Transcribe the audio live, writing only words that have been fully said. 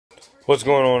What's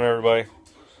going on, everybody?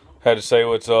 Had to say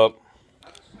what's up.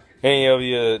 Any of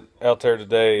you out there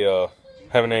today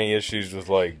having any issues with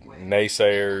like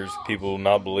naysayers, people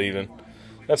not believing?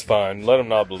 That's fine. Let them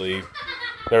not believe.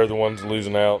 They're the ones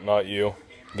losing out, not you.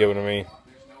 Get what I mean?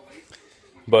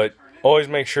 But always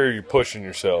make sure you're pushing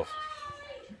yourself.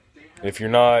 If you're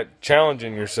not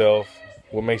challenging yourself,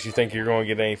 what makes you think you're going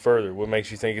to get any further? What makes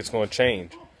you think it's going to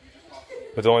change?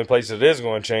 But the only place it is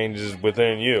going to change is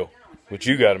within you, but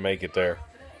you got to make it there.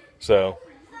 So,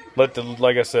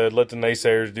 like I said, let the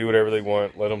naysayers do whatever they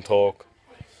want. Let them talk.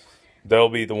 They'll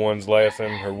be the ones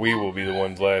laughing, or we will be the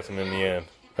ones laughing in the end.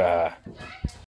 Ah.